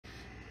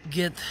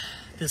get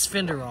this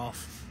fender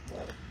off.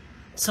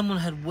 Someone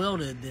had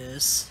welded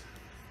this.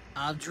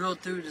 I've drilled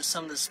through to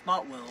some of the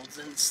spot welds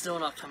and it's still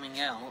not coming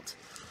out.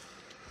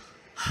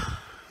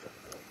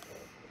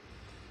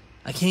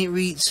 I can't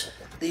reach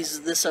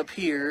this up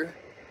here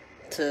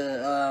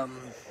to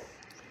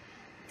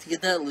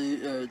get that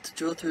loose, to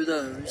drill through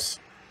those.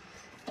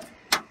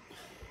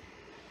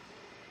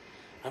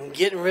 I'm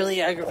getting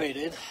really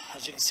aggravated.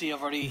 As you can see,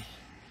 I've already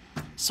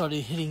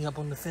started hitting up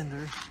on the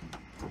fender.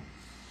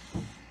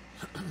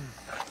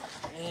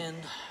 And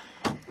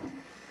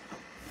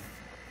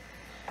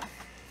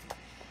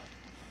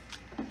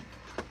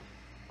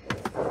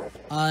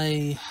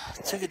I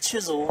took a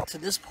chisel to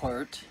this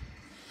part,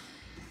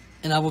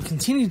 and I will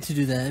continue to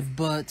do that,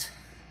 but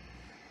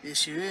the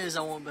issue is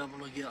I won't be able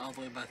to get all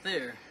the way back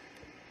there.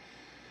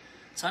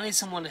 So I need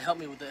someone to help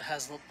me with it that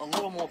has a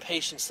little more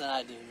patience than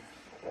I do.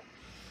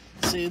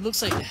 See, it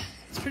looks like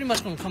it's pretty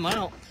much going to come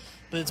out,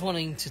 but it's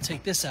wanting to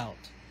take this out.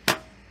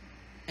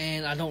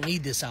 And I don't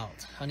need this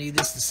out. I need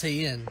this to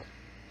stay in.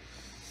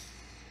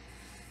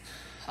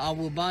 I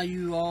will buy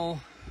you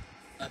all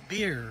a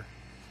beer.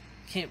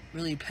 Can't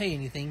really pay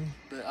anything,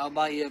 but I'll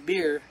buy you a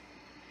beer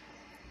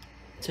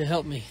to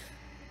help me.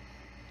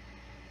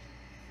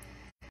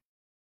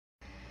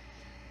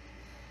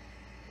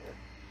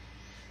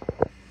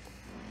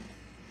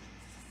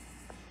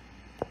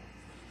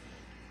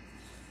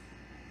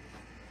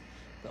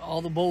 But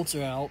all the bolts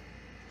are out.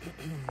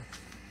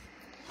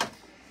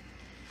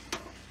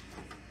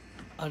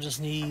 I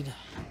just need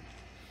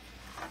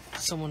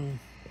someone,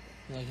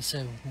 like I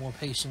said, with more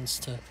patience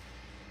to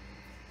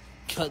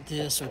cut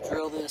this or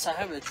drill this. I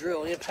have a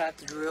drill. I need a pack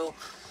to drill.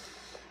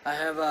 I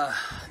have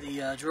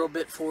the drill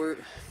bit for it.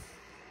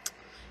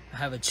 I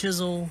have a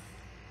chisel,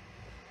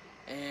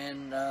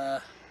 and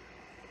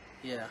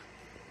yeah.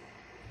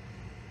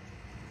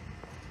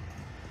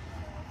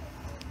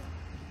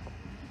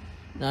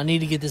 Now I need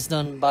to get this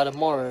done by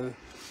tomorrow.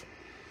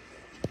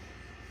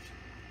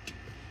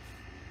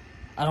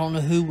 I don't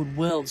know who would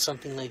weld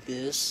something like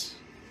this.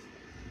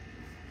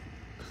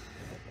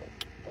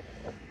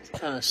 It's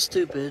kind of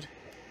stupid.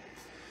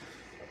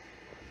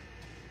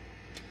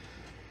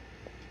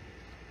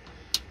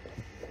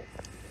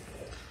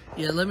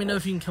 Yeah, let me know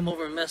if you can come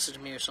over and message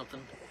me or something.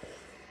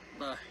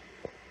 Bye.